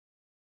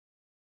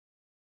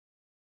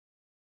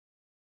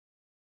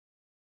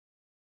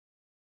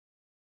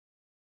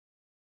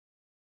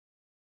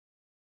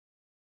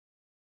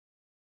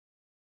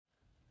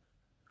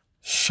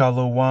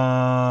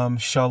Shalom,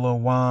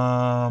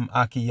 shalom,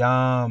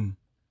 akiyam.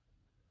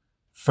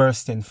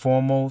 First and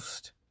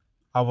foremost,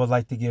 I would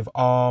like to give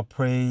all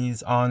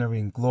praise, honor,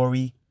 and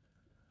glory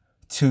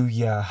to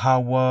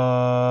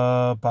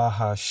Yahweh,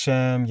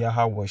 Bahashem,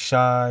 Yahweh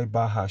Shai,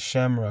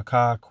 Bahashem,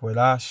 Rakah,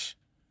 Kwadash.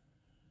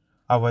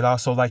 I would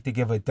also like to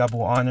give a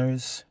double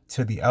honors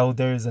to the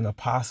elders and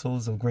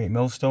apostles of Great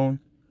Millstone,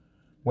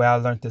 where I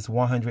learned this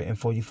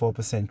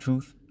 144%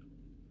 truth.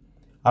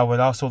 I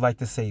would also like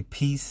to say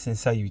peace and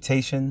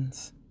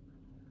salutations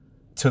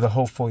to the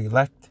hopeful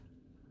elect,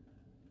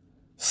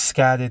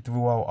 scattered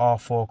throughout all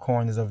four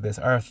corners of this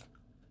earth.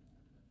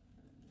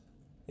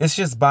 It's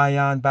just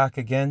Bayan back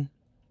again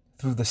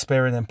through the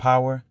spirit and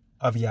power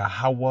of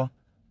Yahweh,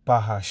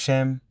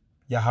 Bahashem,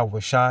 Yahweh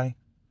Shai.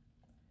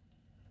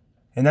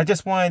 And I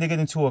just wanted to get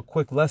into a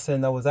quick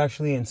lesson that was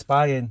actually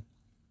inspired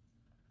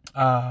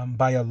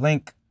by a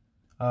link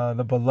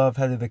the beloved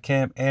head of the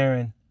camp,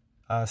 Aaron,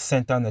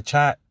 sent on the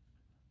chat.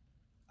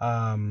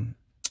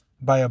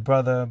 By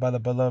the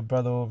beloved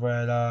brother over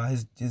at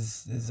his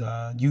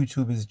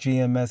YouTube, his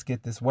GMS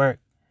Get This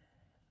Work.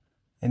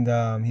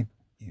 And he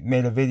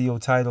made a video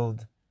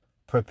titled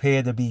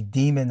Prepare to be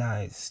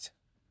Demonized.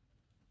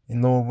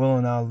 And Lord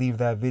willing, I'll leave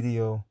that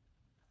video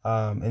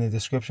in the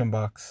description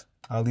box.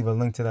 I'll leave a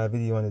link to that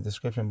video in the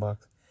description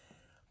box.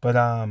 But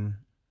I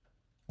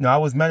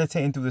was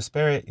meditating through the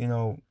spirit,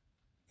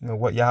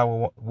 what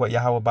Yahweh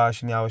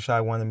Bashim Yahweh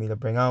Shai wanted me to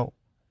bring out.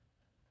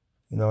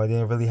 I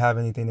didn't really have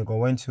anything to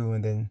go into.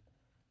 And then,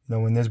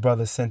 when this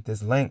brother sent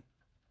this link,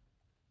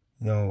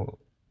 the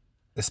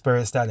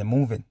spirit started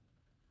moving.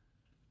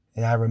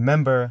 And I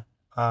remember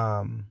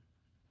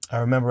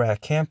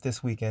at camp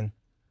this weekend,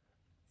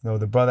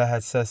 the brother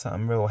had said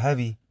something real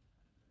heavy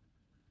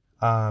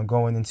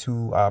going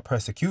into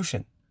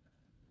persecution.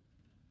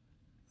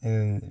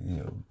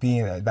 And,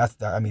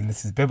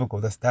 this is biblical.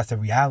 That's a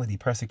reality.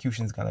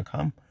 Persecution is going to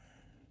come.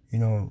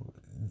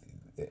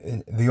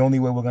 The only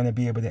way we're going to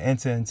be able to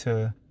enter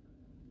into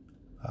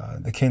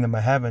the kingdom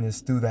of heaven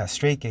is through that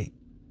straight gate.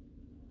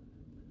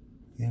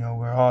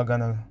 We're all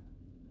going to,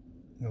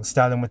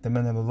 starting with the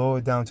men of the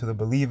Lord down to the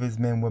believers,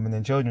 men, women,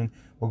 and children,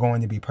 we're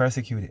going to be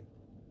persecuted.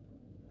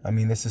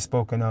 This is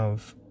spoken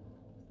of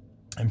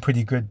in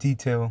pretty good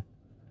detail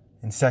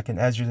in 2nd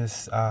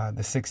Esdras,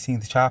 the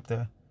 16th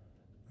chapter,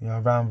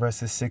 around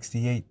verses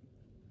 68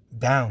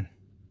 down.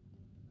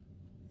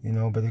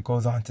 But it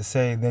goes on to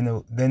say, then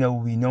it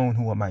will be known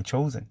who are my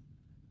chosen.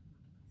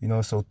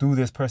 So through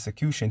this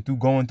persecution, through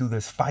going through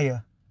this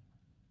fire,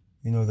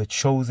 the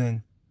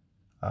chosen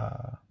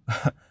are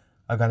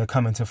going to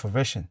come into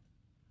fruition.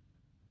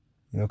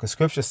 Because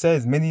scripture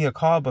says, many are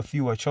called, but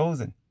few are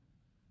chosen.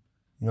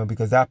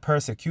 Because that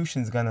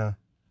persecution is gonna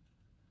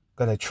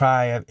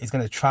try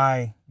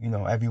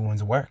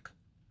everyone's work.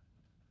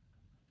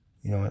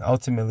 And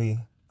ultimately,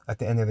 at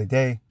the end of the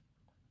day,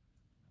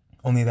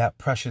 only that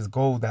precious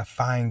gold, that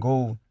fine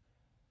gold,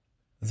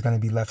 is going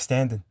to be left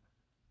standing,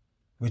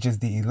 which is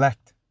the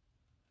elect.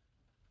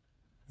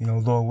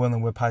 Lord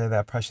willing, we're part of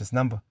that precious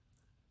number.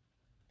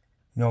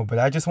 But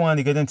I just wanted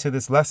to get into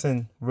this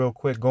lesson real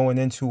quick, going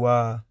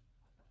into,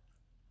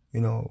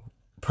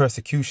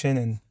 persecution,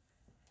 and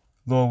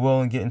Lord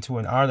willing, get into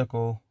an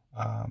article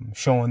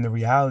showing the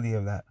reality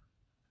of that,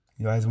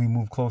 as we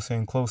move closer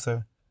and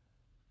closer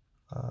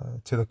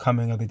to the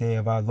coming of the day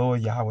of our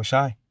Lord, Yahweh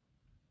Shai.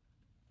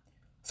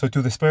 So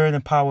through the spirit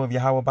and power of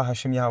Yahweh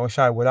Bahashem Yahweh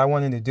Shai, what I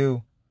wanted to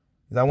do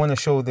is I want to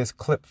show this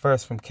clip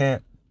first from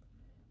camp.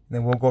 And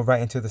then we'll go right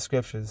into the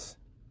scriptures.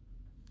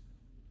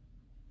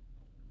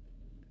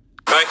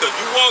 Right, because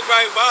you walk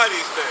right by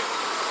these things.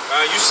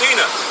 You seen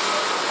us.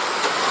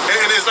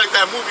 And it's like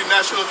that movie,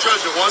 National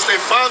Treasure. Once they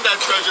found that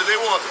treasure,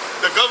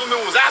 the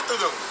government was after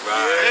them.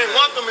 Right. They didn't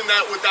want them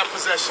with that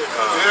possession.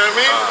 You know what I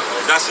mean?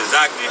 That's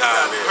exactly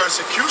how it is.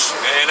 Persecution.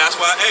 And that's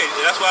why,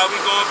 we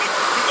gonna be,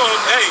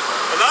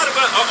 a lot of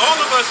us, all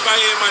of us right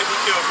here might be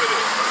killed for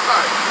this.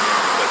 Right.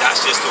 But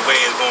that's just the way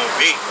it's gonna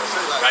be.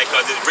 Right,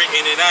 because it's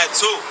written in that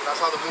too. That's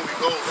how the movie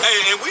goes.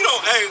 And we don't,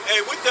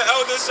 what the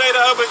elders say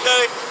the other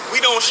day, we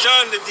don't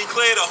shun to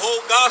declare the whole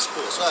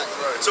gospel. That's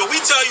right. So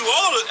we tell you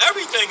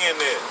everything in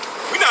there.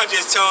 We're not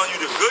just telling you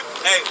the good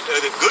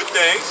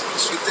things.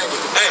 Sweet things.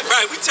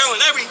 Right, we telling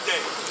everything.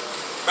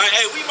 Right,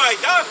 we might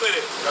die for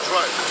this. That's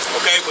right.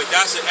 Okay, but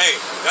that's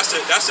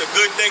a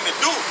good thing to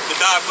do, to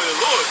die for the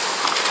Lord.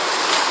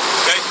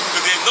 Okay,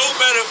 because there's no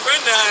better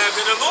friend to have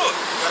than the Lord.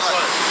 That's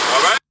right.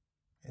 All right.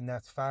 And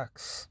that's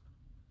facts.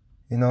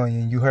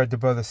 And you heard the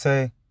brother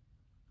say,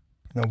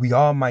 we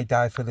all might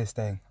die for this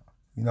thing,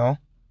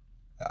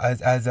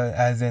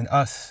 as in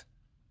us,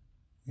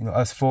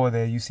 us four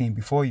that you've seen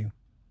before you,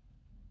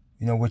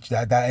 which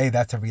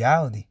that's a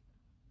reality.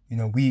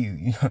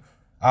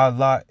 Our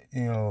lot,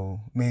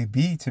 may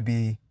be to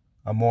be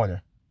a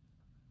martyr.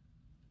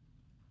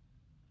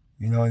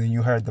 And then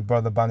you heard the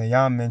brother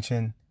Banayam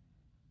mention,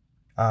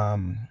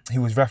 he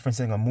was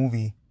referencing a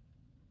movie,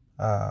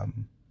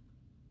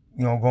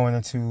 going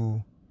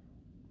into,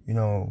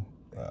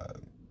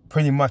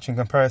 pretty much in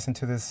comparison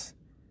to this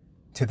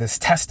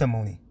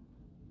testimony,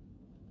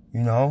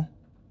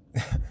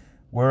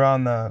 we're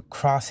on the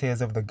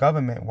crosshairs of the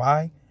government.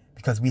 Why?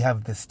 Because we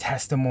have this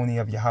testimony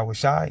of Yahweh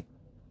Shai.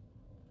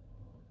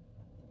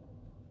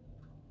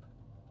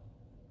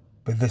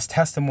 But this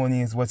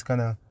testimony is what's going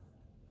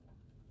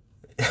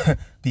to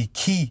be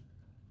key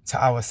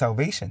to our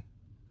salvation.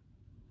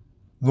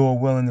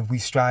 Lord willing, if we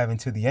strive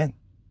into the end.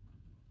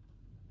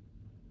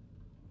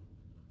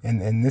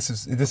 And this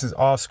is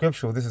all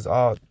scriptural. This is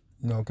all,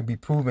 can be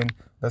proven.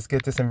 Let's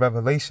get this in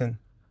Revelation.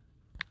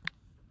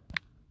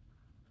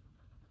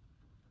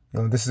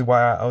 This is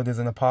why our elders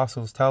and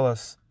apostles tell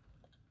us,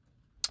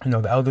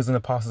 the elders and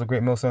apostles of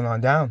Great Millstone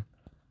on down,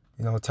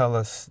 tell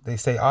us, they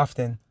say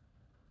often,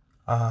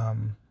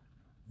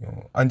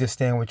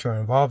 understand what you're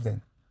involved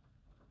in.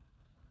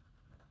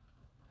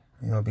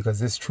 Because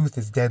this truth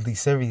is deadly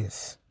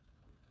serious.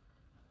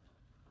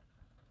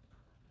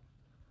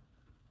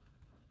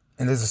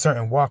 And there's a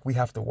certain walk we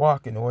have to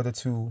walk in order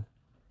to,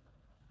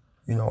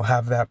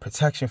 have that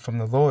protection from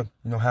the Lord,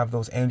 have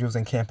those angels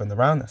encamping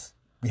around us.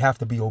 We have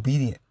to be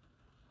obedient.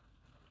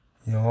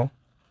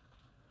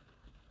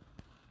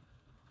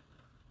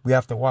 We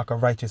have to walk a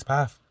righteous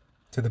path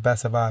to the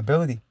best of our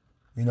ability.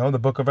 The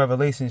book of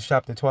Revelation,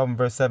 chapter 12 and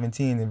verse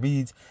 17, it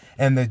reads,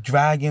 and the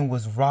dragon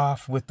was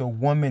wroth with the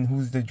woman.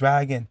 Who's the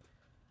dragon?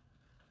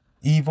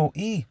 Evil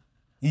E.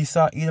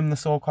 Esau, Edom, the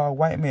so-called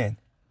white man,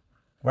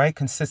 right?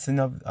 Consisting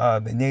of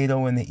the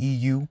NATO and the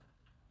EU,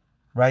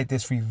 right?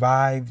 This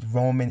revived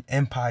Roman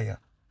Empire.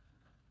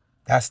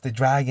 That's the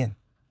dragon,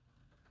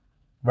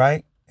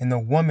 right? And the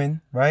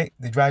woman, right?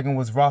 The dragon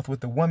was wroth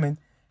with the woman,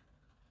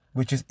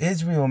 which is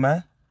Israel,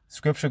 man.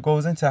 Scripture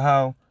goes into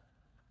how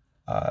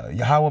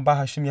Yahweh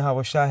Bahashim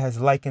Yahweh Shai has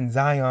likened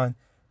Zion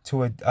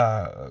to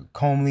a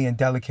comely and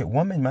delicate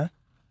woman, man.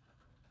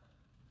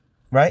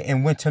 Right?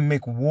 And went to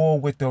make war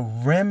with the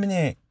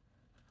remnant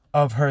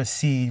of her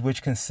seed,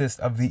 which consists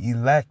of the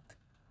elect.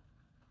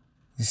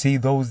 You see,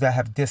 those that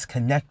have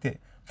disconnected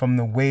from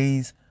the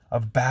ways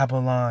of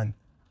Babylon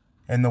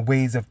and the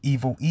ways of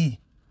evil E.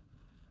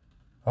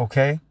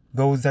 Okay?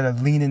 Those that are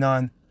leaning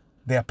on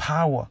their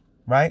power,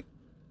 right?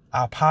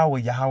 Our power,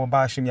 Yahweh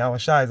Bahashim Yahweh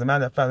Shai. As a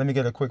matter of fact, let me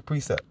get a quick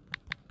precept.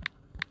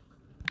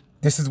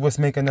 This is what's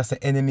making us an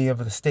enemy of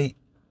the state,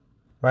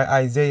 right?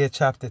 Isaiah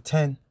chapter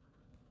 10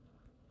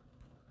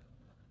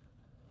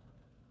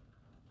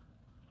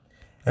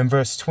 and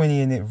verse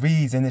 20, and it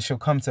reads, and it shall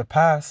come to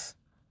pass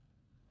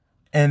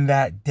in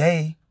that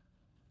day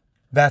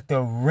that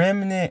the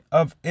remnant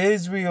of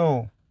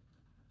Israel,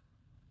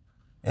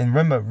 and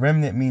remember,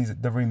 remnant means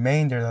the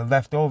remainder, the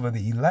leftover,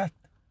 the elect,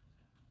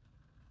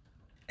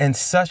 and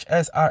such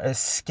as are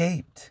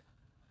escaped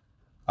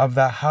of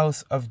the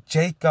house of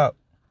Jacob,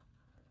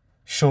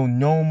 shall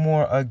no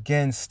more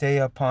again stay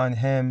upon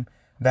him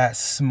that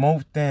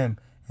smote them.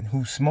 And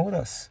who smote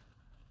us?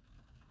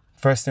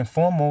 First and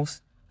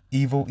foremost,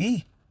 evil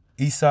E.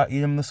 Esau,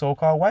 Edom, the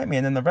so-called white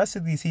man, and the rest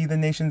of these heathen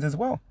nations as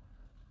well.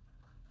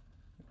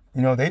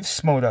 They've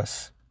smote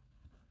us,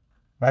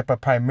 right?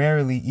 But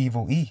primarily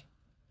evil E.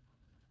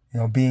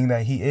 Being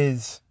that he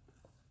is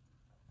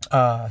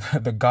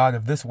the God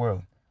of this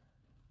world.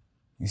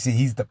 You see,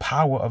 he's the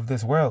power of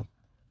this world.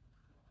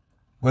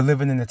 We're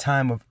living in the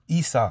time of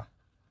Esau.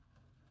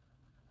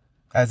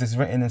 As it's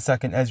written in 2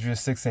 Ezra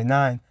 6 and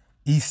 9,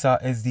 Esau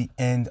is the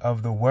end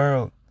of the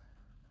world.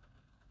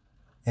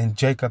 And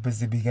Jacob is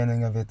the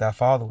beginning of it that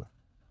followeth.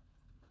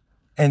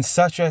 And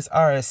such as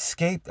are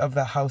escaped of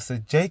the house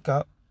of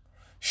Jacob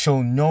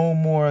shall no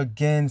more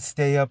again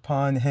stay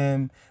upon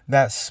him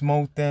that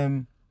smote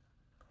them,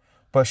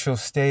 but shall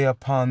stay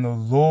upon the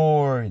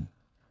Lord,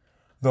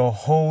 the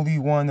Holy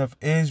One of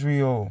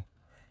Israel,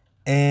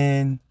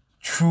 in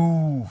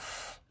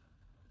truth.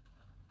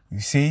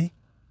 You see?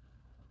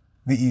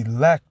 The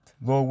elect,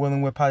 Lord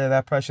willing, we're part of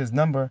that precious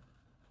number,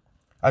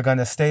 are going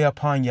to stay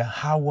upon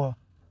Yahweh,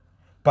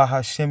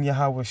 Bahashim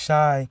Yahweh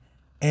Shai,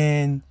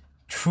 in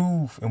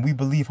truth. And we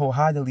believe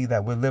wholeheartedly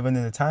that we're living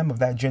in the time of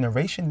that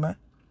generation, man.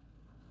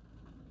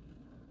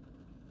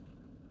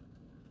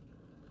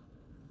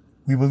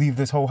 We believe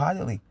this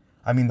wholeheartedly.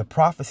 I mean, the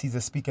prophecies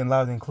are speaking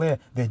loud and clear.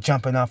 They're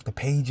jumping off the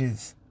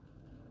pages.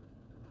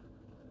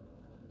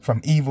 From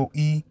evil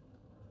E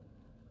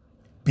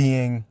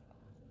being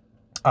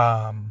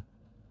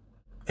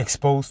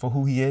exposed for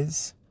who he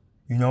is,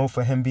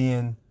 for him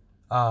being,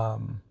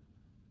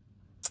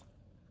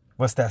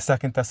 what's that,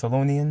 2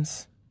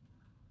 Thessalonians?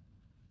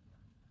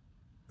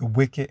 The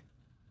wicked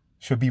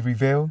should be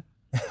revealed,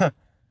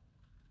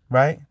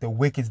 right? The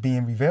wicked's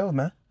being revealed,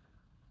 man.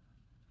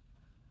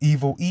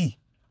 Evil E,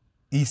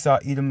 Esau,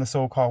 Edom, the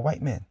so-called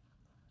white man.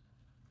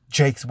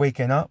 Jake's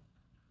waking up,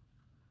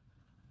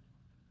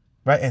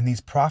 right? And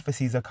these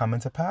prophecies are coming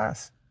to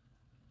pass,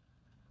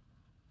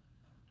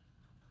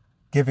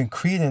 giving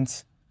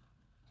credence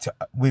to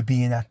we're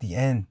being at the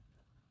end.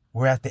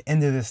 We're at the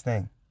end of this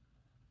thing.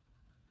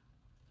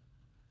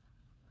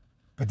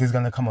 But there's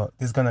gonna come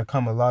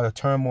a lot of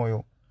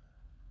turmoil.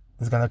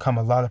 There's gonna come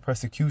a lot of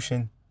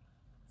persecution.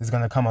 There's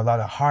gonna come a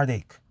lot of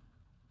heartache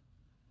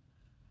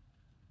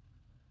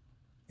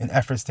in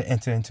efforts to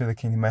enter into the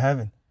kingdom of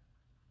heaven.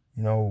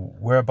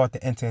 We're about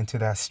to enter into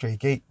that straight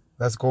gate.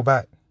 Let's go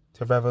back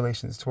to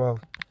Revelations 12.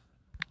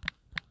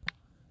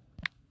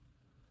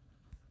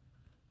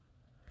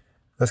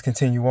 Let's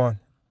continue on.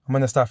 I'm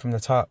going to start from the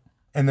top.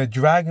 And the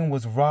dragon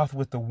was wroth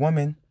with the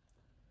woman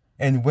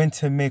and went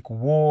to make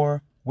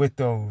war with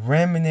the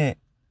remnant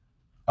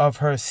of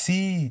her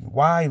seed.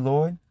 Why,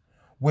 Lord?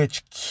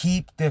 Which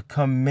keep the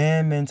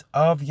commandments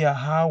of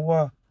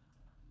Yahweh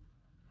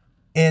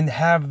and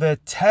have the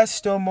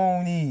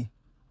testimony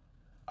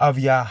of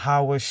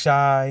Yahweh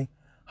Shai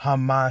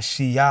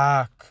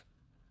Hamashiach.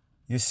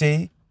 You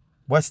see?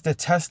 What's the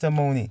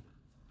testimony?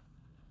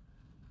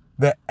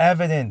 The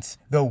evidence,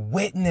 the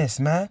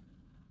witness, man.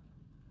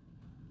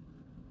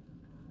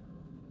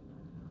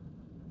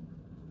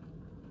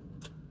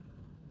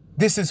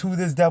 This is who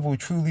this devil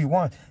truly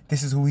wants.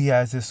 This is who he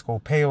has his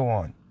scopeo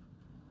on.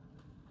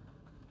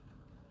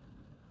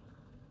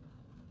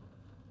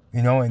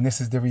 You know, and this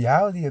is the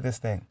reality of this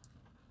thing.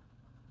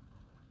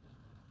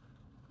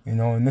 You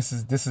know, and this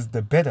is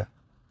the bitter.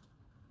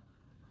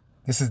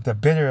 This is the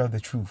bitter of the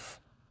truth.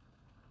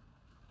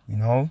 You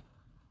know,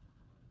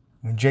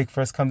 when Jake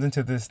first comes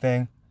into this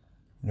thing,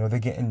 you know, they're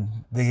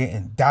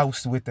getting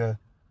doused with the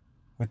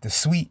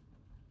sweet,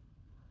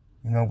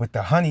 you know, with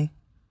the honey.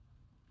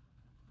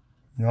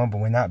 You know, but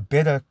when that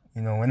bitter,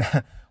 you know,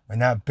 when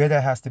that bitter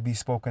has to be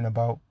spoken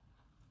about,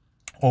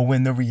 or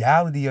when the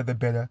reality of the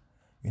bitter,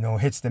 you know,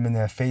 hits them in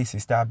their face, they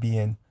start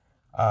being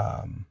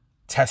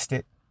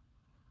tested,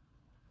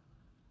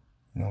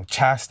 you know,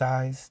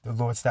 chastised. The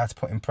Lord starts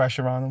putting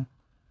pressure on them,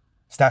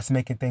 starts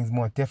making things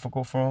more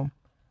difficult for them,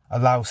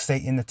 allows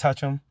Satan to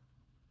touch them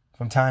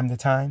from time to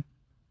time.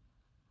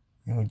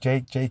 You know,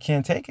 Jake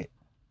can't take it.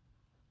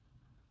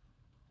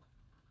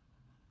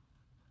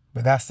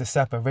 But that's the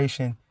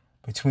separation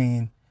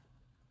between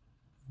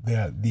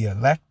the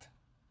elect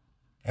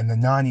and the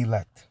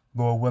non-elect.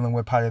 Lord willing,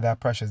 we're part of that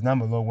precious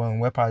number. Lord willing,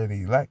 we're part of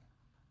the elect.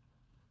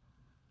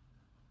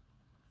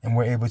 And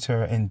we're able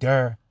to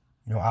endure,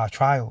 you know, our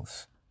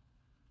trials.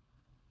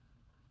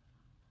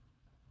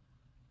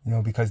 You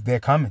know, because they're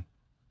coming.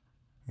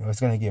 You know,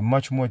 it's going to get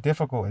much more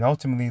difficult. And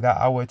ultimately, that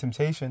hour of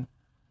temptation,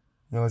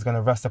 you know, is going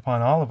to rest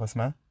upon all of us,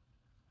 man.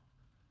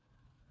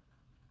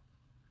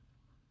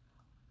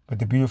 But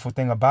the beautiful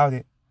thing about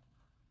it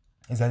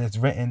is that it's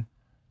written,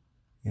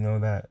 you know,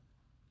 that,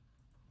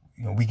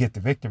 you know, we get the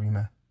victory,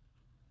 man.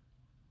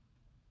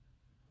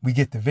 We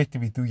get the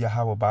victory through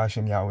Yahweh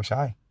Ba'ashem Yahweh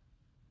Shai.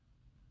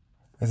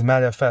 As a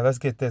matter of fact, let's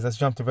get this. Let's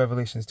jump to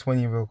Revelations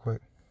 20 real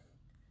quick.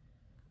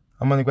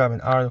 I'm going to grab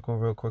an article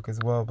real quick as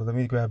well, but let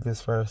me grab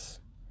this first.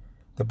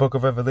 The book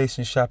of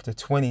Revelation, chapter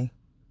 20,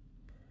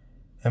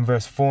 and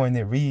verse 4, and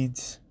it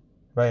reads,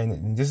 right,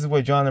 and this is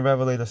what John the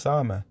Revelator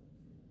saw, man,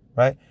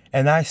 right?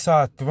 And I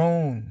saw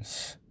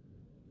thrones,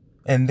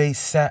 and they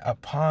sat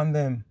upon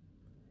them,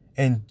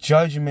 and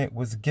judgment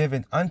was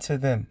given unto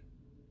them.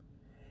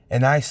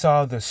 And I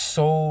saw the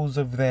souls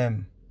of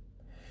them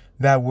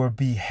that were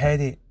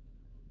beheaded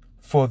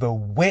for the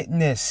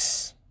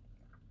witness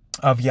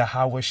of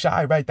Yahweh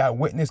Shai, right? That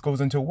witness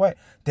goes into what?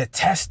 The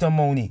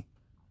testimony.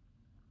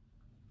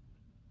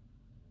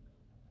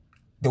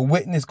 The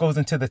witness goes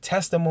into the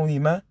testimony,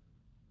 man.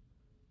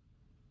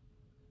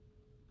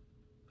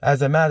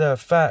 As a matter of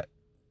fact,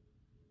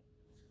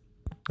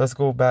 let's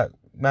go back.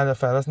 Matter of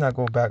fact, let's not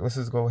go back. Let's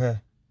just go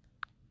here.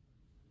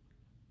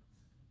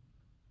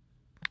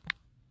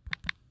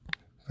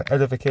 For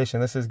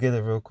edification, let's just get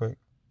it real quick.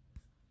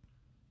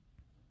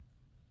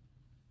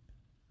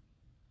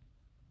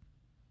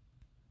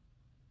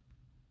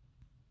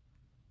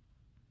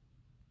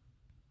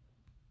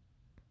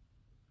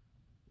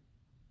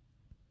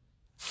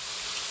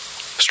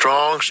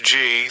 Strong's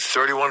G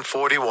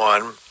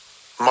 3141,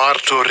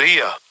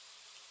 marturia.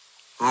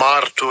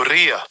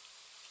 Marturia.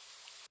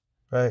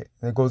 Right,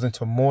 and it goes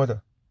into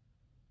mortar.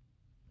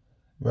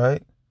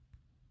 Right?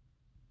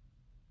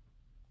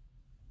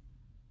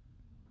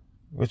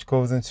 Which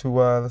goes into,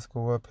 let's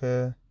go up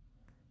here.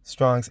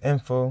 Strong's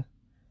info.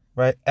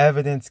 Right?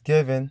 Evidence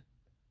given.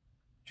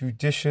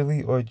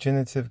 Judicially or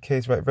genitive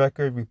case. Right?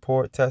 Record,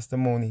 report,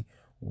 testimony,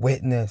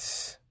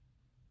 witness.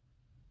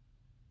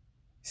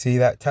 See,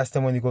 that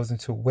testimony goes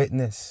into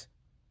witness.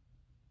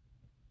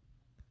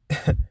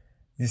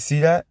 You see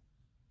that?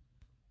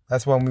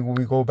 That's why when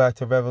we go back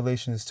to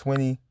Revelations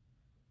 20.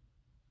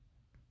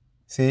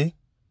 See?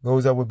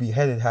 Those that were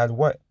beheaded had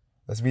what?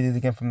 Let's read it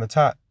again from the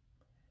top.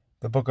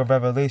 The book of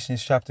Revelation,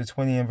 chapter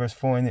 20 and verse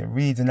 4, and it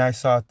reads, and I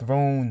saw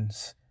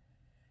thrones,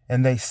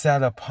 and they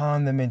sat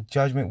upon them, and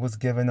judgment was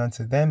given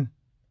unto them.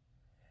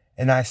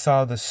 And I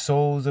saw the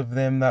souls of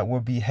them that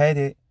were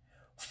beheaded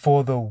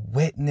for the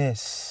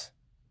witness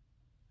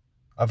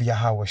of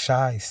Yahweh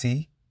Shai,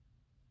 see?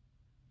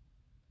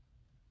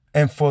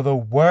 And for the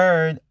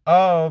word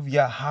of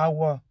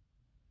Yahweh,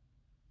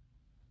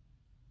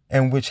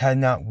 and which had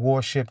not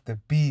worshipped the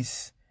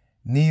beast,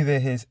 neither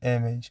his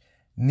image,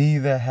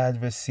 neither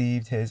had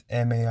received his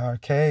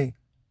mark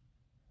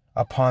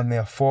upon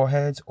their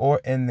foreheads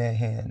or in their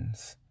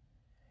hands.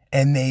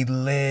 And they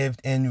lived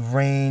and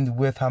reigned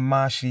with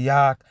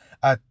Hamashiach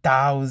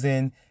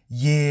 1,000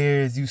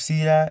 years. You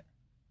see that?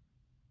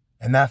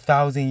 And that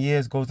 1,000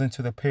 years goes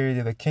into the period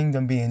of the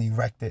kingdom being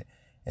erected.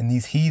 And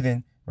these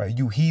heathen, right,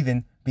 you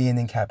heathen being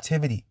in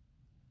captivity.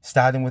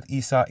 Starting with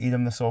Esau,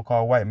 Edom, the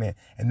so-called white man.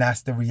 And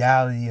that's the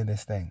reality of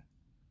this thing.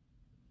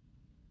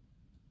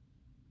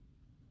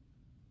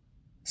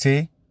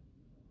 See?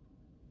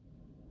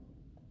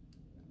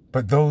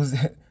 But those,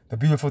 the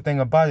beautiful thing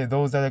about it,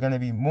 those that are going to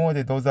be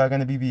murdered, those that are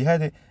going to be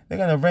beheaded, they're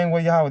going to reign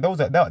with Yahweh.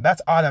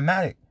 That's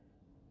automatic.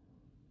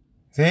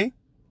 See?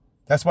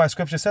 That's why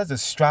scripture says to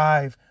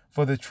strive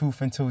for the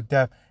truth until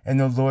death, and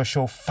the Lord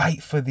shall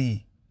fight for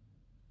thee.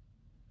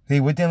 See,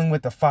 we're dealing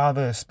with the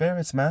Father of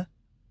spirits, man.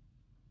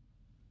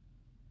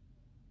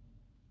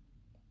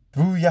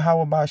 Through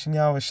Yahweh Bashim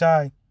Yahweh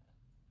Shai,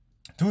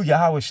 through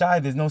Yahweh Shai,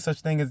 there's no such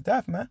thing as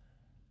death, man.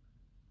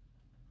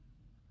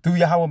 Through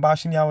Yahweh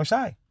Bashim Yahweh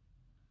Shai.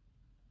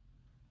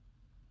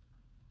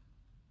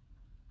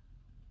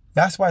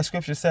 That's why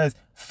scripture says,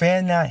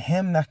 fear not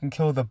him that can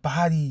kill the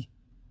body,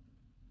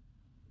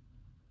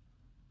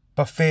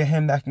 but fear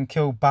him that can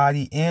kill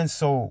body and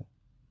soul.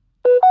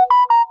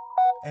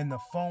 And the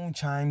phone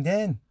chimed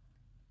in.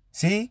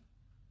 See?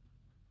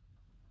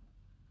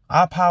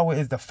 Our power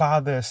is the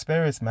Father of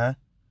spirits, man.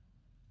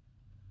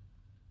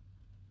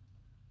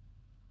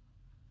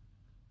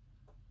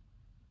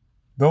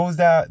 Those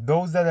that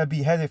are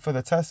beheaded for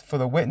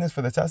the witness,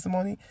 for the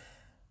testimony,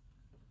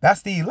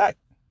 that's the elect.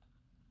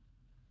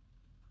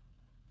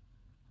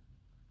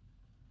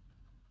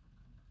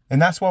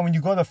 And that's why when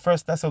you go to 1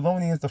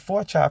 Thessalonians, the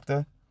 4th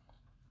chapter,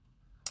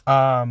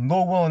 Lord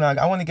willing,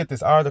 I want to get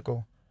this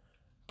article,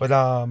 but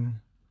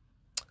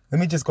let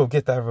me just go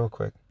get that real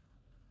quick,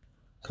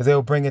 because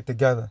they'll bring it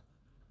together.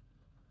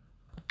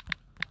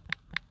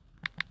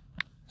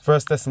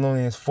 1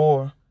 Thessalonians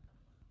 4.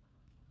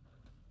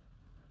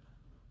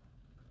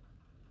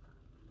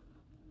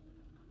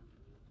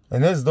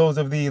 And there's those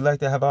of the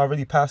elect that have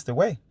already passed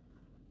away,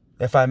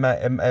 if I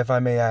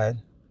may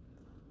add,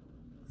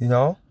 you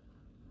know,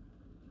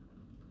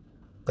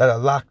 that are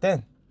locked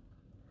in.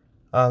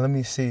 Let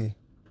me see.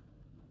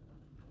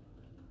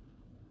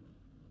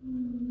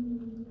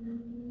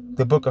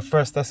 The book of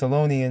 1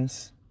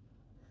 Thessalonians,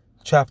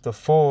 chapter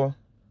 4,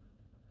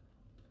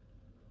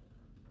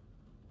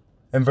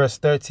 and verse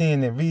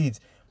 13, it reads,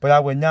 but I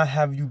would not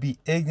have you be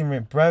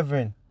ignorant,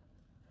 brethren,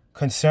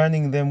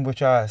 concerning them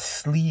which are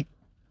asleep,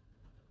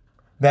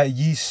 that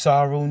ye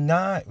sorrow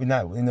not.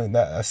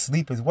 That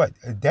asleep is what?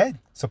 Dead,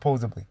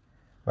 supposedly.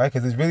 Right?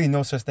 Because there's really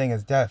no such thing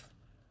as death.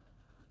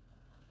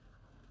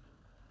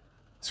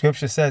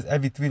 Scripture says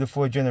every 3 to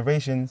 4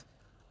 generations,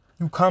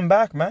 you come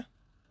back, man.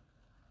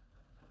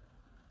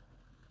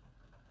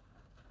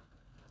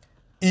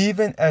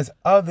 Even as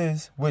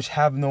others which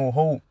have no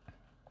hope.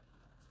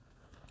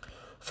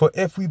 For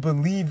if we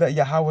believe that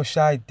Yahweh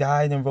Shai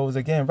died and rose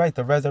again, right,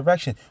 the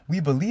resurrection,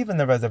 we believe in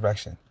the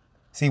resurrection.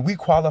 See, we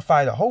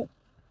qualify the hope.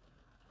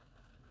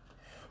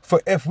 For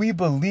if we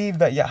believe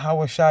that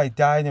Yahweh Shai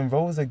died and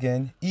rose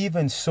again,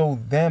 even so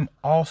them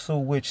also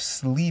which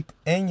sleep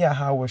in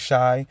Yahweh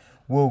Shai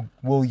will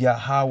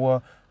Yahweh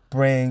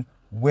bring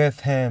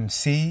with him.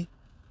 See?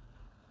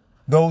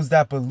 Those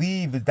that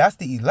believe, that's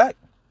the elect.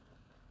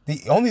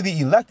 Only the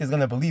elect is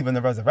going to believe in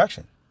the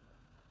resurrection.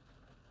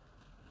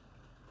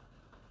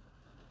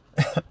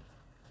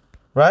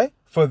 Right?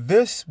 For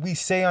this we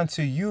say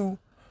unto you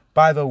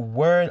by the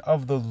word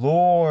of the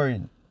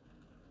Lord,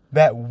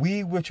 that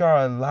we which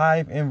are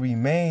alive and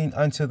remain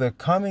unto the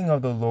coming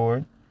of the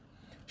Lord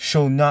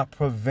shall not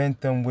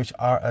prevent them which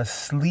are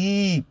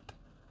asleep.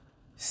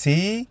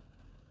 See?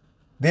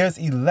 There's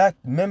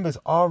elect members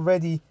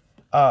already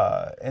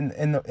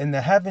in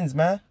the heavens,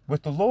 man,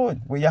 with the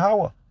Lord, with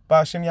Yahweh,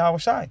 Ba'ashem Yahweh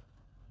Shai.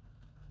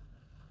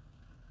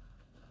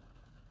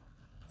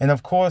 And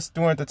of course,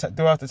 throughout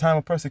the time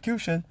of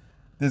persecution,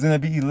 there's going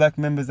to be elect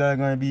members that are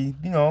going to be,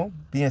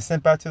 being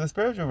sent back to the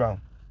spiritual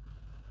realm.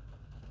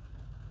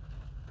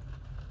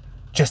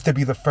 Just to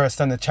be the first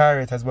on the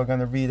chariots, as we're going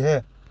to read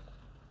here.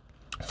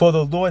 For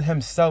the Lord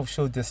himself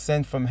shall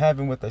descend from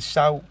heaven with a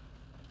shout,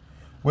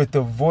 with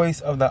the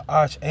voice of the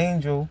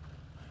archangel,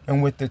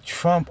 and with the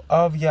trump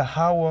of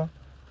Yahweh,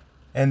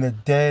 and the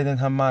dead in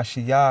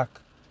Hamashiach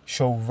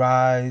shall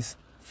rise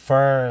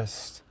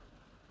first.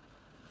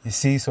 You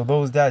see, so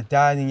those that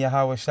died in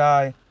Yahweh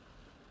Shai,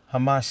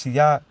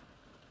 Hamashiach,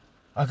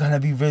 are going to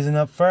be risen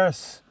up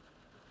first.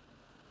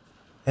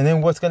 And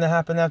then what's going to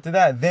happen after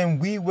that? Then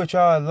we which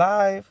are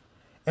alive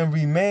and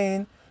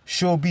remain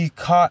shall be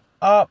caught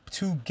up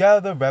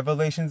together.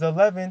 Revelations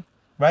 11,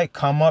 right?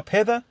 Come up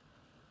hither.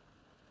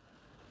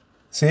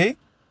 See?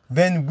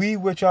 Then we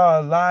which are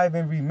alive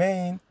and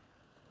remain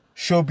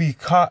shall be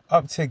caught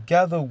up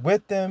together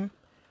with them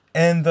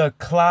in the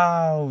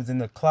clouds. In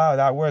the cloud.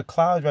 That word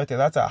clouds right there,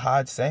 that's a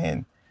hard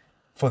saying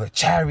for the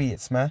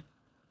chariots, man.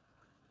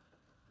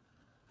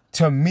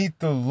 To meet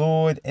the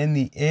Lord in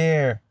the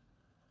air.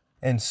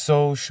 And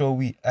so shall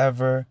we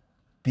ever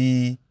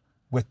be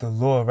with the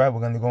Lord, right?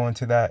 We're going to go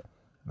into the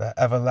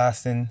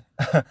everlasting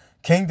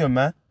kingdom,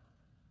 man.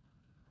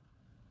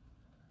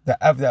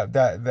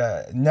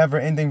 The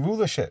never-ending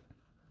rulership.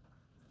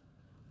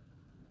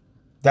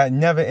 That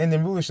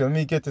never-ending rulership. Let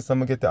me get this. I'm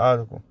going to get the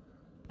article.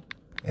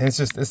 And it's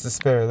the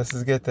spirit. Let's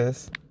just get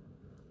this.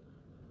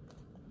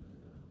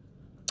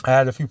 I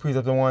had a few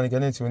precepts I wanted to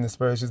get into, and the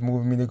spirit's just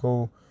moving me to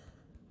go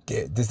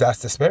get this. That's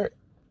the spirit.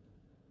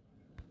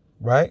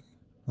 Right?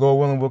 Lord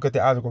willing, we'll get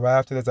the article right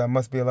after this. I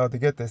must be allowed to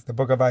get this. The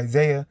book of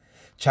Isaiah,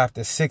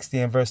 chapter 60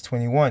 and verse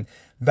 21.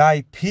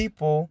 Thy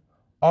people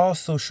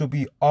also shall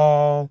be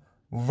all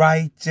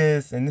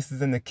righteous. And this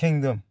is in the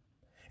kingdom.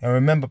 And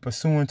remember,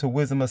 pursuant to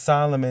wisdom of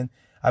Solomon,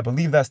 I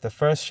believe that's the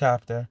first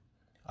chapter.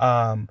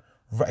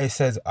 It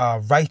says,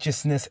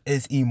 righteousness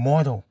is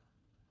immortal.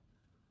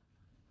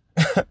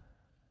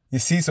 You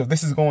see, so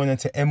this is going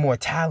into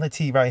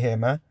immortality right here,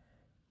 man.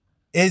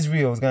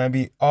 Israel is going to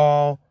be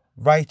all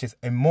righteous,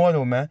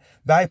 immortal, man.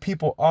 Thy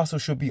people also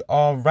shall be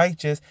all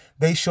righteous.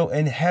 They shall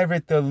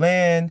inherit the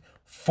land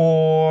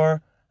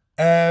forever.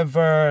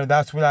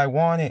 That's what I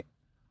wanted.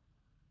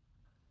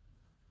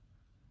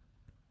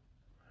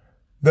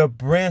 The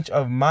branch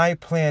of my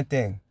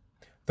planting,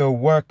 the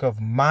work of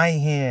my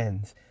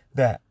hands,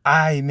 that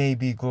I may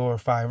be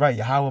glorified. Right,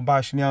 Yahweh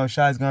Ba'Shem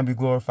Yahushua is going to be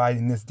glorified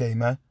in this day,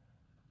 man.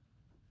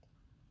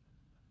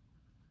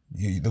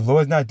 The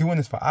Lord's not doing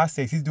this for our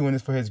sakes. He's doing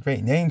this for his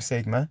great name's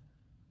sake, man.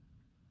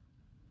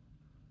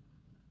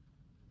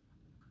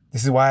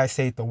 This is why I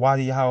say the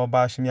Wadi Yahweh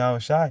Ba'Shem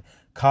Yahushua,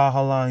 Ka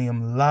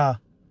Halayim La,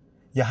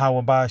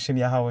 Yahweh Ba'Shem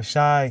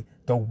Yahushua,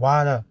 the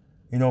water,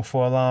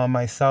 for allowing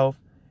myself,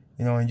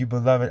 and you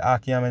beloved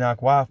Akiyam and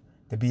Akwaf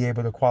to be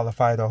able to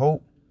qualify the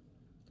hope.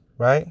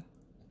 Right?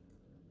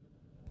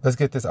 Let's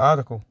get this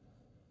article.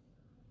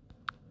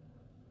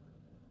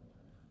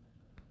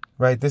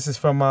 Right? This is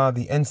from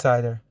The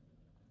Insider.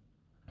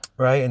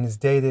 Right? And it's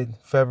dated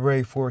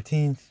February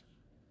 14th,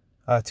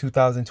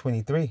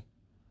 2023.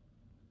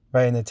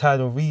 Right? And the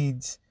title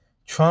reads,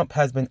 Trump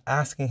has been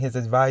asking his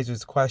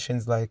advisors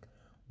questions like,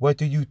 what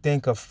do you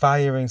think of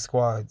firing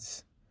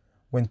squads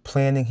when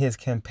planning his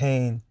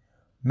campaign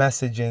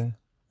messaging?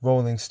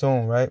 Rolling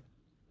Stone, right?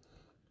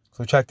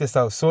 So check this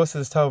out.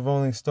 Sources tell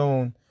Rolling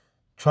Stone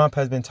Trump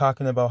has been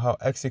talking about how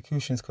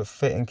executions could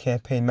fit in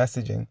campaign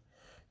messaging.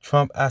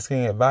 Trump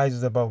asking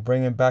advisors about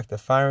bringing back the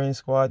firing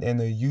squad and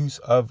the use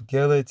of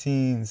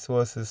guillotines,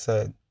 sources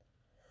said.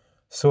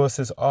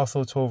 Sources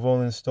also told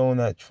Rolling Stone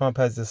that Trump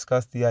has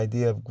discussed the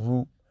idea of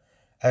group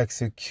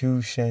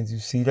executions. You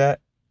see that?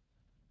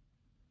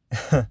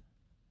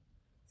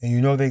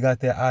 And they got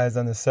their eyes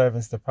on the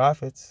servants, the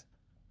prophets.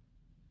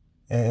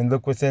 And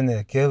look what's in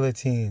there.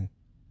 Guillotine.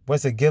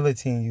 What's a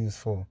guillotine used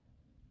for?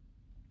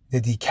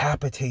 To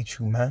decapitate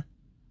you, man.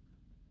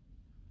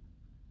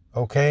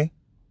 Okay?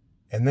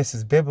 And this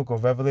is biblical.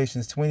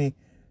 Revelations 20.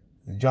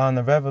 John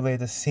the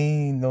Revelator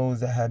seen those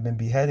that have been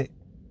beheaded.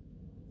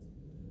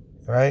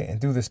 Right? And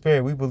through the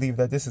Spirit, we believe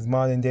that this is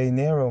modern day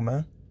Nero,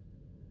 man.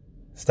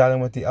 Starting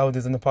with the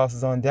elders and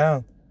apostles on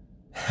down,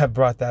 have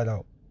brought that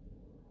out.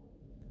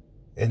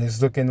 And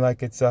it's looking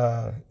like it's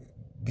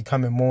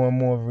becoming more and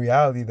more of a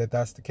reality that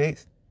that's the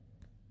case.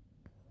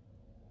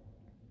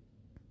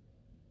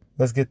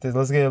 Let's get this.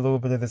 Let's get a little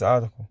bit of this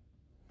article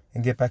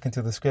and get back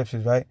into the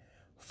scriptures, right?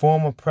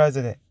 Former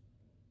President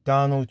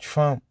Donald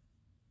Trump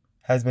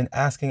has been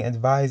asking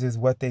advisors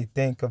what they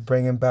think of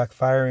bringing back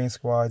firing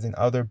squads and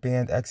other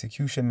banned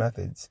execution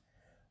methods,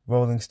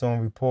 Rolling Stone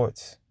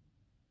reports.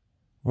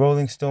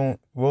 Rolling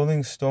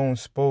Stone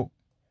spoke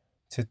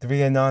to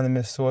 3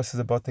 anonymous sources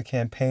about the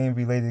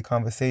campaign-related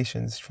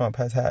conversations Trump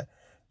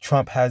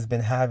has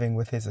been having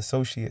with his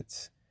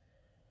associates.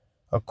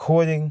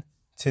 According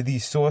to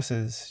these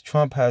sources,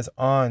 Trump has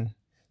on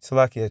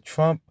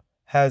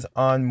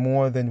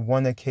more than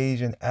one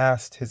occasion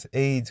asked his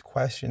aides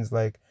questions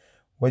like,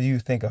 what do you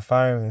think of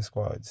firing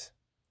squads?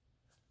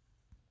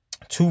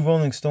 2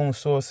 Rolling Stone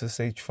sources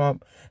say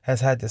Trump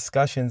has had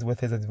discussions with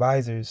his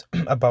advisors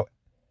about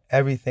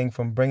everything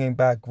from bringing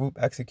back group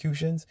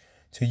executions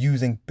to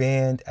using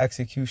banned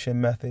execution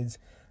methods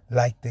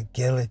like the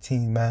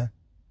guillotine, man.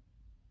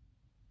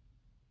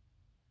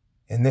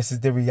 And this is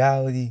the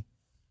reality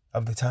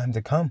of the time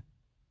to come.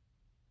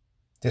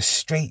 That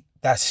straight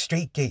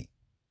gate.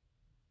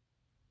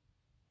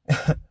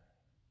 But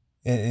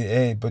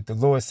the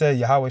Lord said,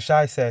 Yahweh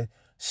Shai said,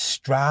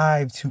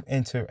 strive to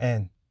enter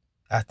in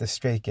at the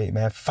straight gate,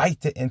 man.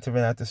 Fight to enter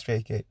in at the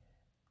straight gate.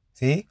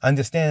 See?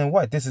 Understanding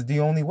what? This is the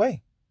only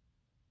way.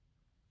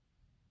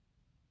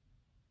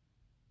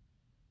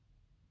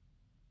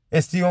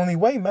 It's the only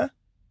way, man.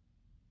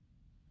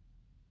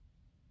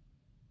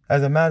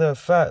 As a matter of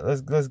fact,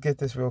 let's get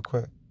this real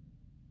quick.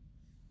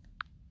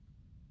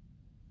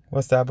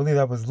 What's that? I believe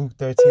that was Luke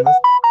 13.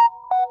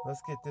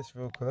 Let's get this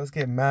real quick. Let's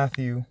get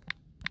Matthew.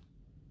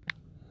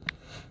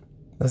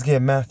 Let's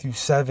get Matthew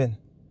 7.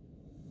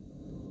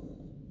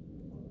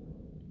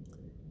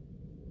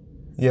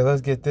 Yeah,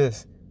 let's get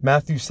this.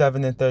 Matthew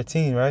 7 and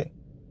 13, right?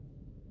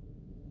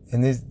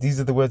 And these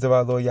are the words of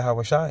our Lord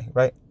Yahweh Shai,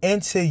 right?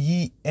 Enter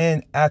ye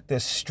in at the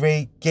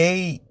straight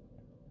gate.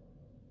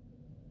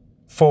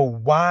 For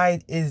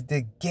wide is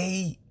the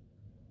gate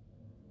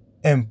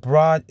and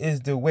broad is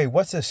the way.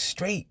 What's a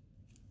straight?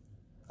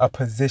 A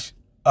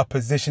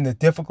position of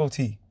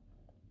difficulty.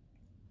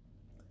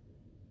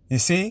 You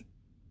see?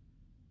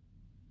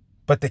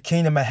 But the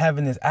kingdom of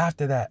heaven is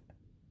after that.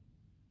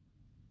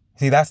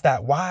 See, that's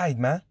that wide,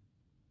 man.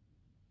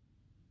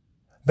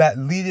 That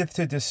leadeth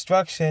to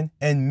destruction,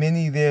 and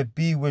many there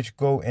be which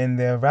go in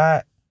their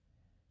right.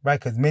 Right?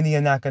 Because many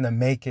are not going to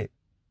make it.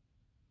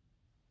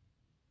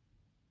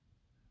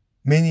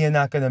 Many are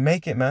not going to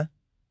make it, man.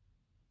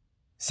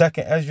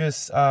 Second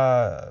Esdras,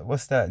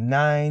 what's that?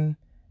 9.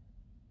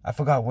 I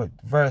forgot what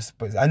verse,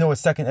 but I know it's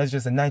Second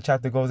Esdras, the 9th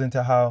chapter goes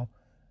into how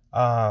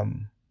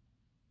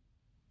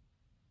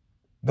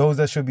those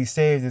that should be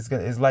saved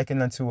is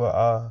likened unto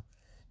a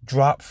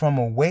drop from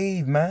a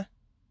wave, man.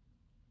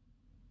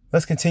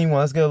 Let's continue on.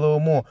 Let's get a little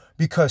more.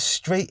 Because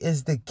straight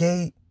is the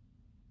gate,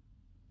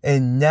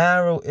 and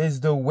narrow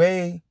is the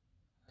way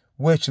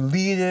which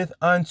leadeth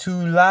unto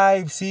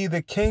life. See,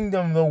 the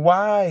kingdom, the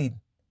wide.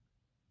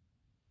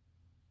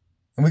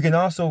 And we can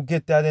also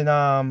get that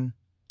in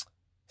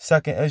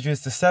Second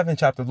Esdras, the 7th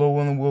chapter. Lord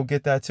willing, we'll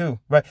get that too,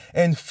 right?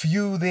 And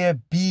few there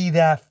be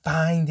that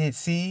find it.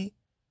 See,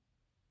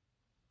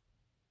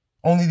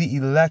 only the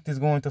elect is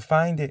going to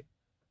find it.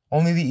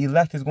 Only the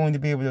elect is going to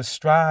be able to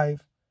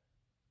strive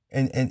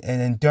and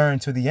endure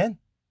unto the end,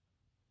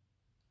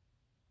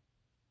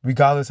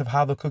 regardless of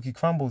how the cookie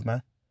crumbles,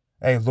 man.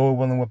 Hey, Lord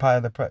willing, we're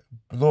part of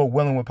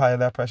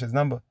that precious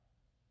number.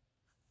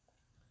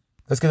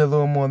 Let's get a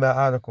little more of that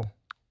article.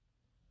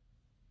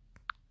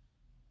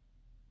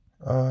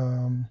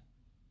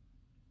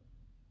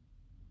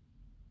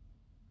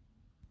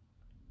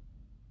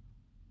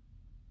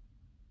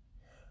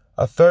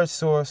 A third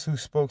source who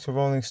spoke to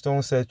Rolling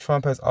Stone said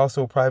Trump has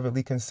also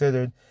privately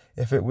considered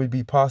if it would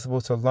be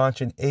possible to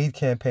launch an aid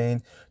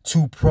campaign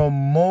to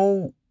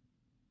promote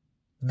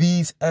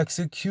these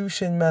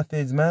execution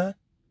methods, man.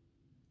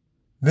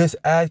 This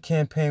ad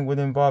campaign would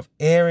involve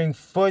airing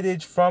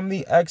footage from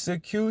the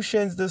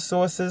executions, the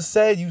sources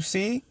said. You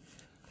see?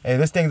 Hey,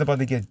 this thing's about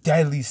to get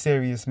deadly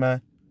serious,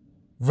 man.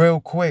 Real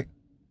quick.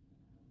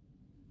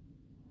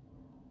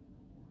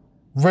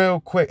 Real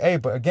quick. Hey,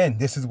 but again,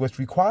 this is what's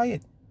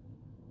required.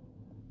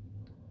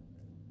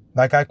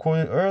 Like I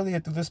quoted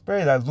earlier through the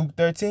Spirit, at Luke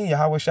 13,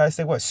 Yahweh Shai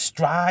said what?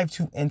 Strive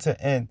to enter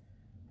in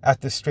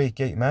at the straight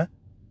gate, man.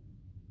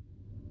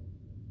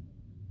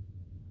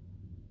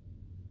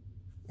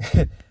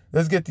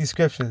 Let's get these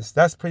scriptures.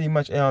 That's pretty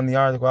much it on the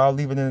article. I'll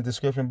leave it in the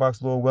description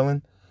box, Lord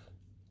willing.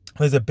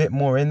 There's a bit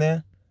more in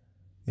there,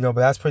 but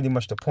that's pretty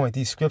much the point.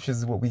 These scriptures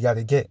is what we got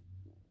to get.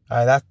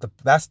 All right,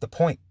 that's the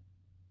point.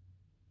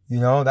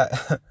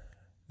 That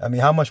I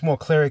mean, how much more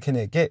clearer can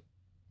it get?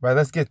 Right,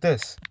 let's get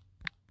this.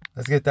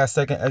 Let's get that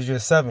Second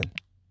Esdras 7.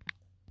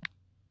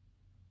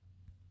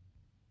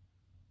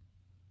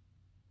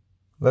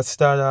 Let's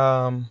start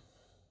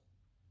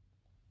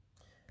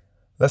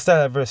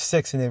at verse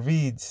 6, and it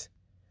reads,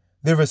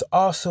 there is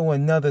also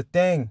another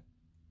thing.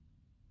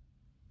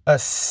 A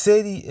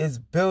city is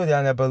built,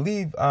 and I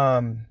believe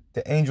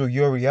the angel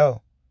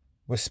Uriel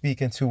was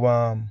speaking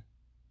to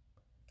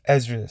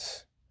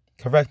Esdras.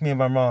 Correct me if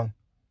I'm wrong,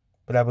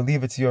 but I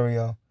believe it's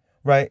Uriel.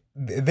 Right?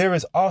 There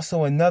is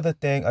also another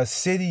thing. A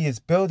city is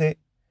builded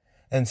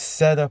and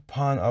set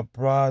upon a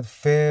broad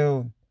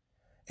field,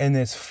 and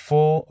is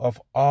full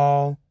of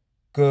all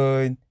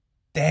good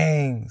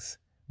things.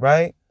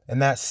 Right?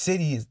 And that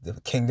city is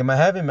the kingdom of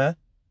heaven, man.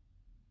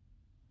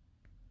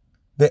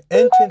 The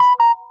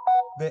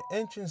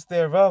entrance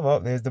thereof, oh,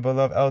 there's the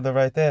beloved elder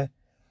right there.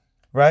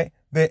 Right?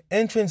 The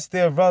entrance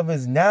thereof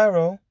is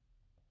narrow,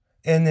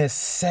 and is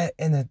set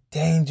in a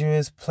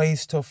dangerous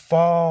place to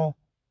fall,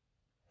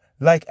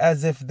 like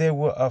as if there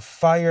were a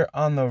fire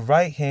on the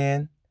right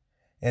hand,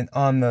 and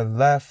on the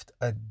left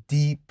a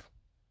deep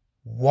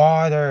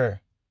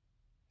water.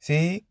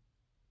 See?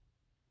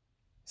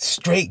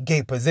 Straight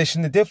gate,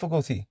 position of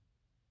difficulty.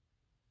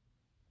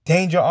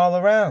 Danger all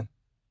around.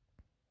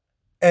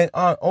 And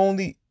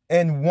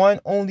one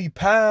only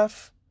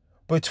path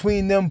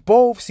between them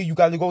both. See, you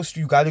gotta go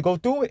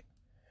through it.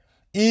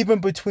 Even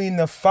between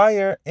the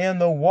fire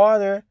and the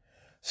water,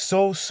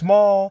 so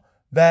small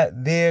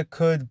that there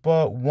could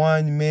but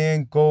one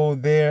man go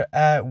there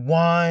at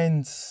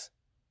once.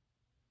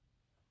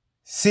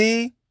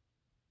 See?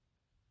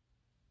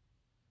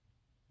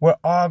 We're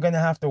all going to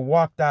have to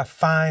walk that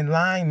fine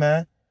line,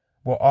 man.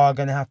 We're all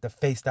going to have to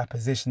face that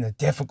position of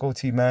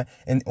difficulty, man,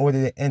 in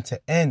order to enter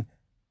in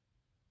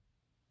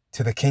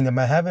to the kingdom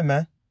of heaven,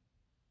 man.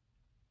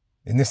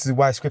 And this is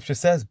why scripture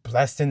says,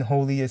 blessed and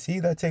holy is he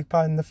that take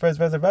part in the first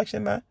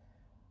resurrection, man.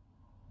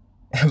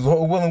 And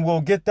Lord willing,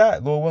 we'll get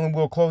that. Lord willing,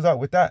 we'll close out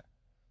with that.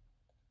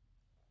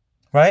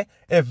 Right?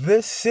 If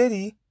this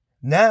city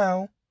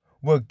now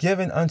were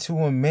given unto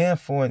a man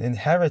for an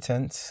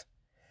inheritance,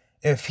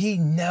 if he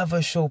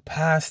never shall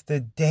pass the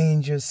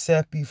danger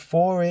set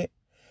before it,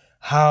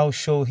 how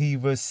shall he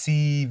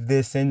receive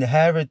this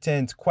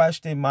inheritance?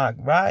 Question mark,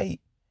 right?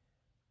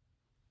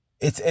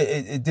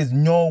 There's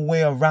no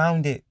way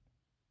around it.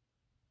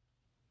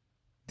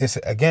 This,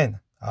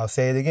 again, I'll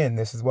say it again.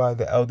 This is why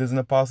the elders and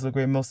apostles of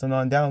Great Millstone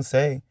on down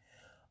say,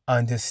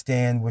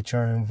 understand what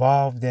you're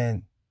involved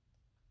in.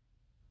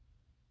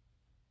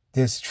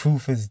 This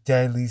truth is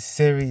deadly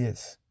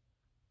serious.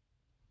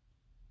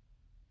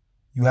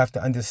 You have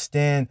to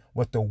understand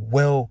what the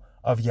will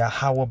of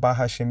Yahweh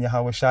Bahashem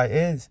Yahweh Shai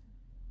is.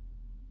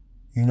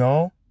 You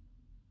know?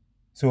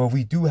 So if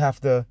we do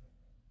have to,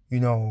 you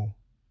know,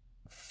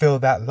 fill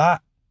that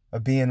lot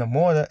of being a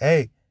martyr,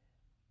 hey,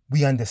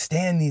 we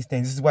understand these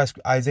things. This is why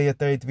Isaiah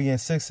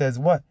 33:6 says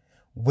what?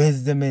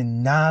 Wisdom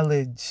and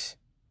knowledge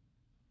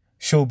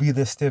shall be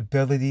the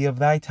stability of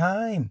thy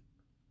time.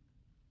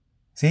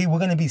 See, we're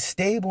going to be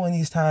stable in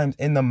these times,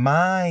 in the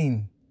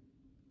mind,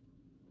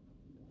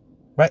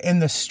 right? In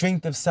the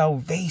strength of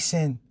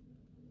salvation.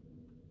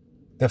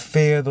 The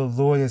fear of the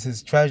Lord is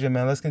his treasure,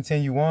 man. Let's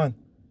continue on.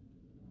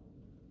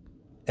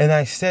 And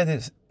I said,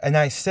 it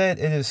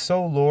is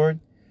so, Lord.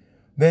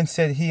 Then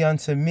said he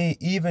unto me,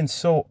 even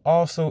so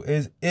also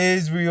is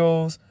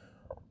Israel's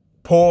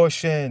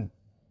portion.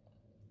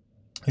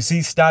 You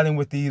see, starting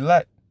with the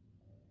elect.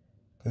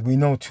 Because we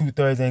know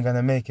 2/3 ain't going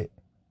to make it.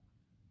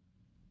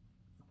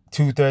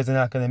 2/3 are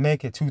not going to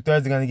make it.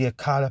 2/3 are going to get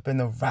caught up in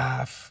the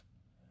wrath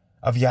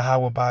of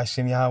Yahweh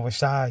Ba'ashem Yahweh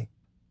Shai.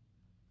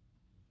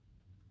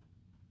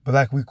 But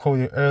like we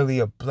quoted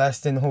earlier,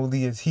 blessed and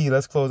holy is he.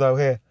 Let's close out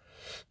here.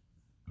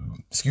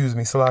 Excuse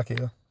me,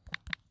 Salakia.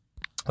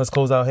 Let's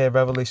close out here.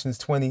 Revelations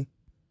 20.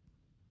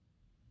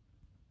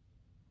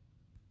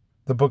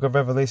 The book of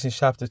Revelation,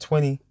 chapter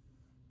 20.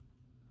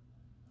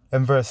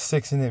 And verse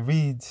 6, and it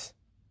reads,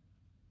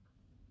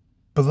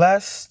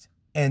 blessed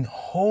and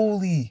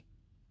holy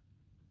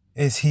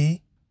is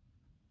he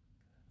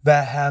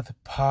that hath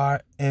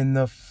part in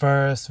the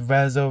first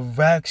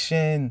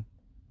resurrection.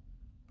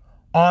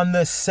 On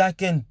the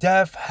second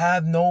death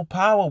have no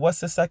power. What's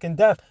the second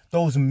death?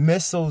 Those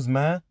missiles,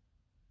 man.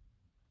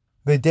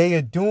 The day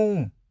of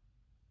doom.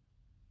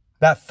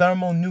 That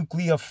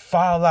thermonuclear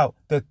fallout.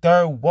 The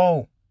third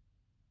woe.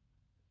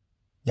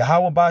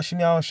 Yahweh Ba'ashem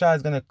Yahweh Shai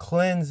is going to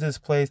cleanse this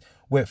place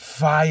with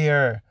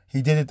fire.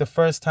 He did it the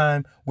first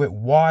time with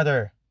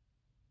water.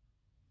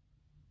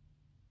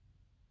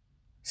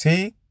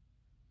 See?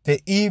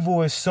 The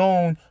evil is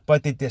sown,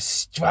 but the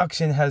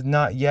destruction has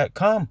not yet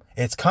come.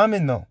 It's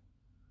coming though.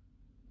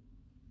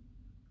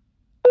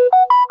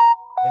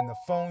 And the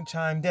phone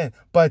chimed in.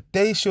 But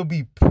they shall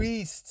be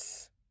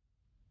priests.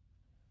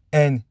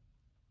 And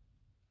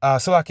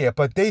Salakia,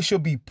 but they shall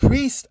be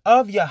priests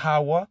of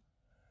Yahweh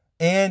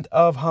and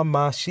of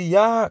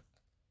Hamashiach,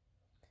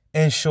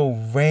 and shall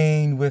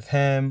reign with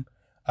him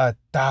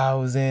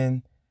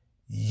 1,000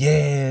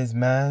 years,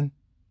 man.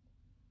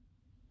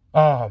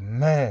 Oh,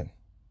 man.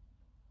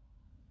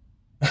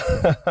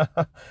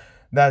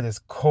 That is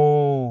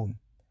cold.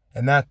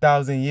 And that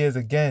 1,000 years,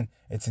 again,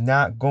 it's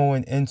not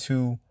going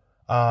into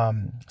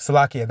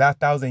Salakia. That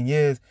 1,000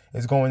 years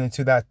is going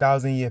into that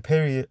 1,000-year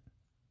period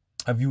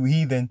of you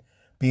heathen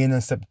being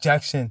in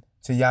subjection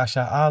to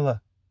Yasha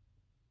Allah.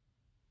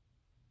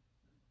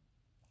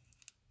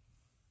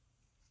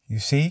 You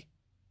see?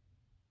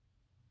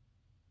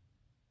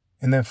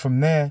 And then from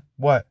there,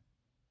 what?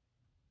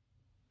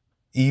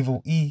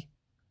 Evil E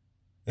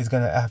is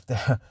gonna have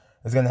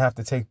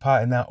to take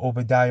part in that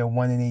Obadiah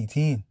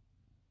 1:18.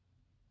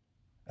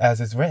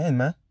 As it's written,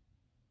 man.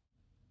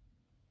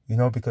 You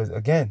know, because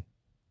again,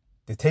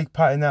 to take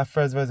part in that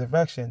first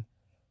resurrection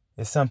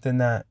is something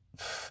that,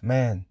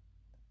 man,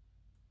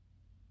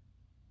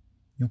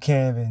 you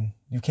can't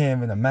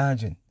even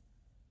imagine.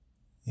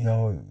 You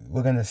know,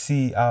 we're going to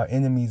see our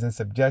enemies in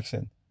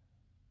subjection.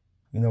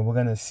 You know, we're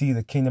going to see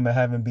the kingdom of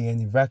heaven being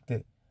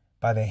erected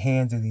by the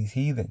hands of these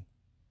heathen.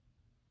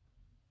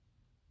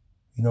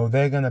 You know,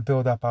 they're going to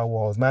build up our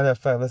walls. Matter of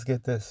fact, let's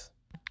get this.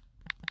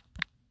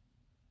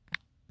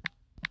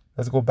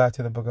 Let's go back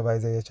to the book of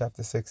Isaiah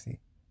chapter 60.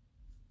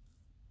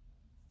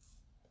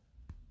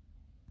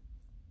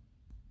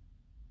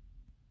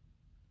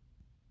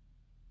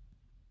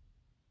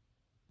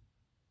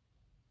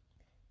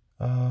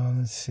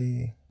 Let's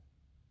see.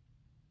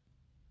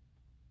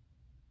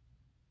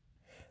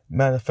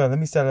 Matter of fact, let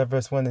me start at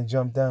verse 1 and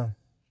jump down.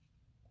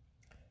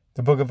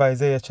 The book of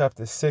Isaiah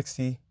chapter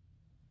 60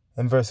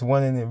 and verse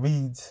 1, and it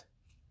reads,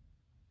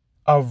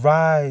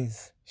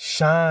 arise,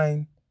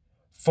 shine,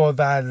 for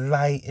thy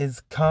light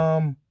is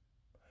come,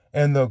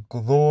 and the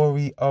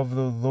glory of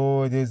the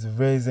Lord is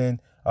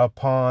risen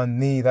upon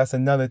thee. That's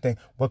another thing.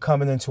 We're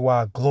coming into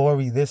our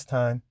glory this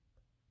time.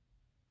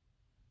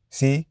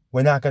 See,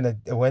 we're not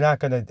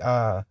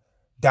gonna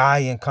die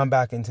and come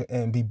back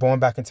and be born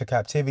back into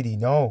captivity.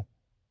 No.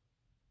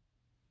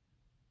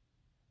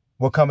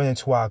 We're coming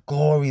into our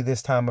glory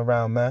this time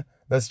around, man.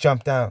 Let's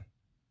jump down.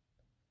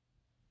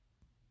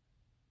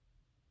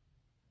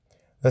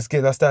 Let's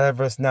start at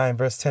verse 9.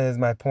 Verse 10 is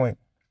my point.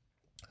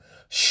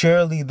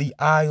 Surely the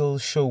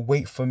isles shall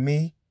wait for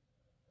me,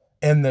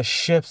 and the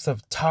ships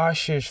of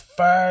Tarshish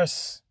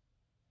first,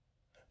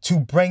 to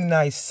bring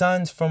thy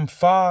sons from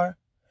far.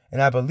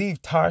 And I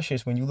believe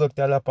Tarshish, when you look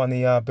that up on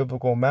the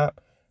biblical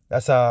map,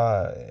 that's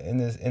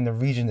in the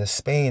region of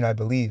Spain, I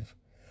believe.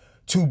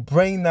 To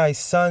bring thy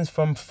sons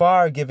from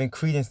far, giving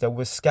credence that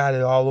we're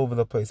scattered all over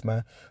the place,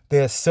 man.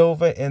 Their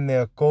silver and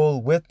their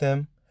gold with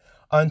them,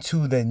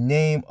 unto the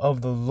name of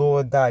the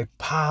Lord thy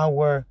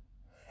power,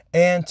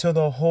 and to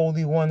the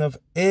Holy One of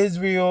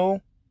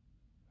Israel.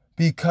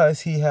 because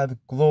he hath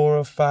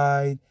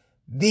glorified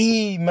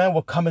thee. Man,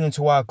 we're coming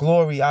into our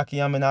glory,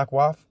 Akiyam and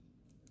Akwaf.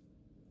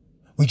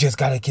 We just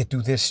got to get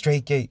through this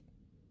straight gate.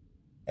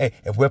 Hey,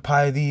 if we're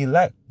part of the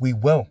elect, we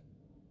will.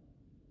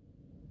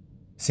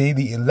 See,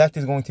 the elect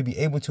is going to be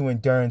able to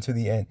endure unto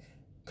the end.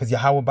 Because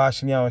Yahweh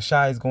Ba'ashem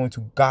Yahushai is going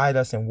to guide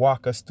us and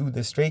walk us through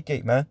this straight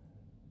gate, man.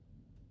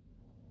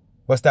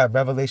 What's that?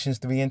 Revelations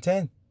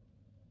 3:10.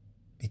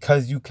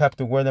 Because you kept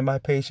the word of my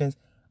patience,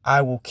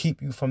 I will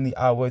keep you from the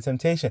hour of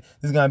temptation.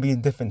 There's going to be a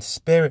different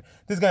spirit.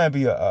 There's going to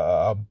be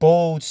a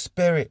bold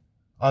spirit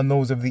on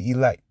those of the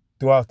elect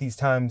throughout these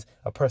times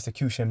of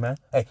persecution, man.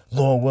 Hey,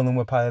 Lord willing,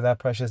 we're part of that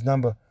precious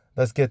number.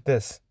 Let's get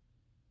this.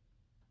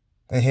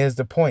 And here's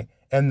the point.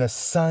 And the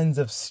sons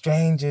of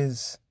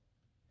strangers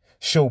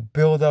shall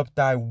build up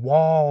thy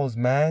walls,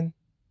 man.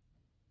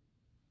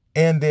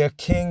 And their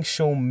king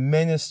shall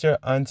minister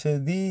unto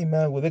thee,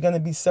 man. Well, they're going to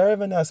be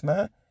serving us,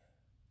 man.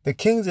 The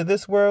kings of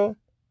this world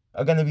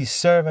are going to be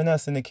serving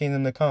us in the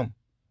kingdom to come.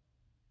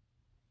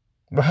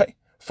 Right?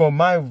 For in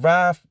my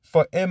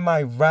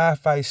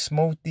wrath I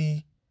smote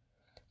thee,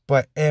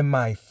 but in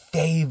my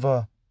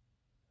favor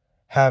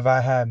have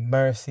I had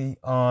mercy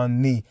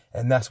on thee.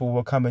 And that's what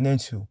we're coming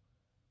into.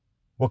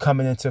 We're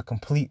coming into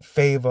complete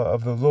favor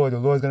of the Lord. The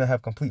Lord's going to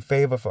have complete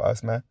favor for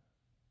us, man.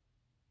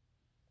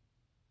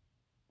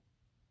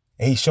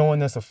 And he's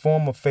showing us a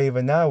form of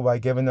favor now by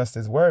giving us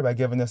his word, by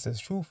giving us his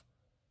truth,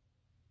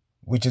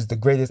 which is the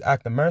greatest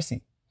act of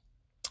mercy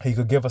he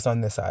could give us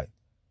on this side.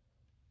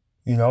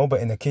 You know,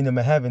 but in the kingdom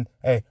of heaven,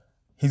 hey,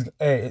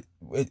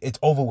 it's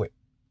over with.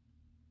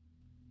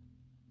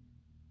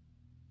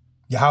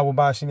 Yahweh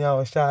Ba'ashem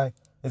Yahushai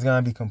is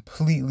going to be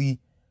completely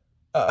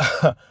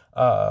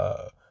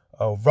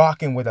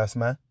rocking with us,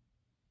 man.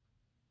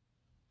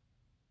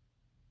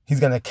 He's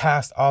going to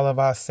cast all of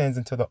our sins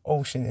into the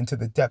ocean, into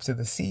the depths of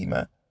the sea,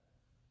 man.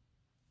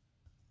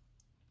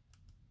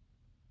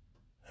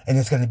 And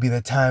it's going to be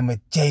the time of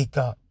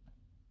Jacob.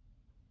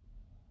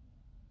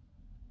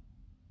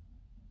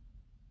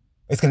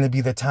 It's going to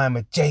be the time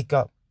of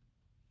Jacob.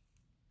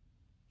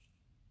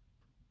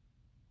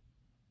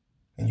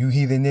 And you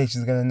heathen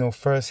nations are going to know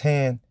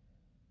firsthand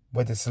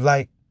what it's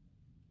like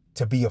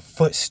to be a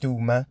footstool,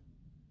 man.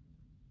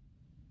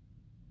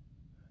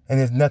 And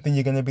there's nothing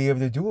you're going to be able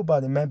to do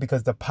about it, man,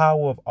 because the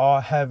power of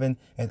all heaven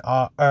and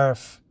all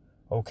earth,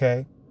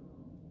 okay,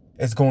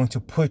 is going to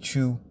put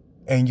you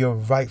in your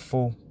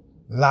rightful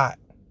lot.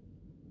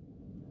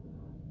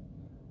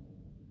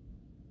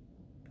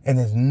 And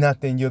there's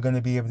nothing you're going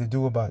to be able to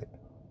do about it.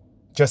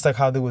 Just like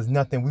how there was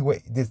nothing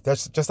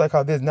just like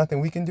how there's nothing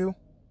we can do.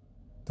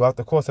 Throughout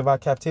the course of our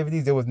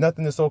captivities, there was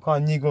nothing the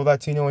so-called Negro,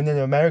 Latino, and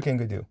Native American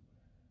could do.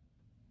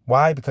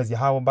 Why? Because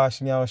Yahweh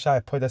Ba'ashem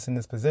Yahushai put us in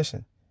this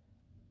position.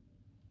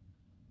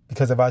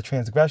 Because of our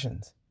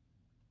transgressions.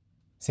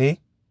 See?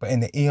 But in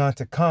the eon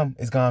to come,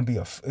 it's gonna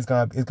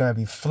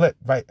be flipped,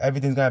 right?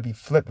 Everything's gonna be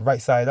flipped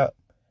right side up.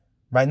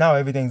 Right now,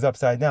 everything's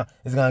upside down.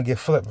 It's gonna get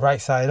flipped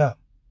right side up.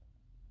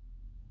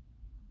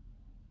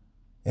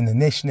 In the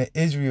nation of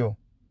Israel,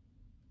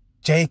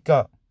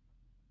 Jacob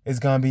is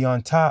gonna be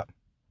on top.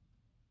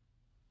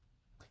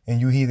 And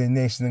you heathen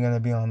nations are going to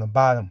be on the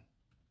bottom.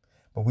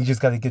 But we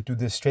just got to get through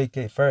this straight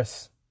gate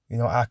first. You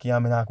know,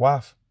 Akiyam and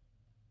Akwaf.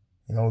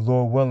 You know,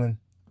 Lord willing,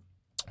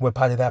 we're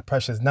part of that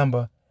precious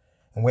number.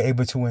 And we're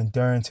able to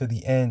endure until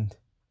the end.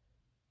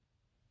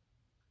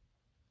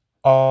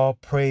 All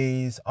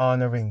praise,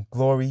 honor, and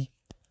glory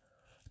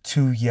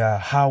to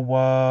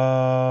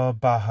Yahweh,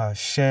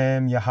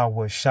 Bahashem,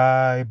 Yahweh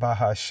Shai,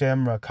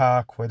 Bahashem,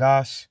 Rakah,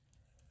 Quadash.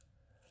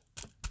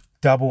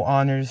 Double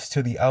honors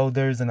to the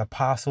elders and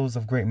apostles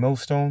of Great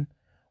Millstone,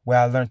 where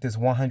I learned this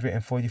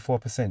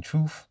 144%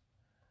 truth.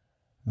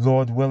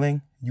 Lord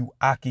willing, you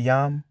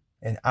Akiyam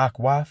and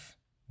Akwaf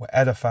were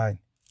edified.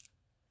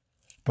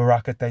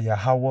 Barakatah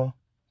Yahweh,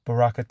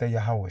 Barakatah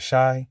Yahweh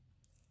Shai.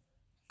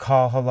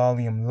 Kal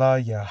Halalium La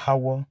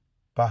Yahweh,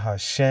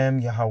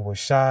 Bahashem, Yahweh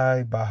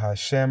Shai,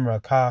 Bahashem,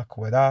 Rakah,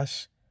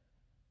 Quadash.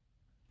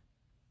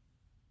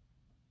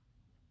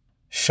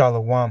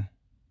 Shalom.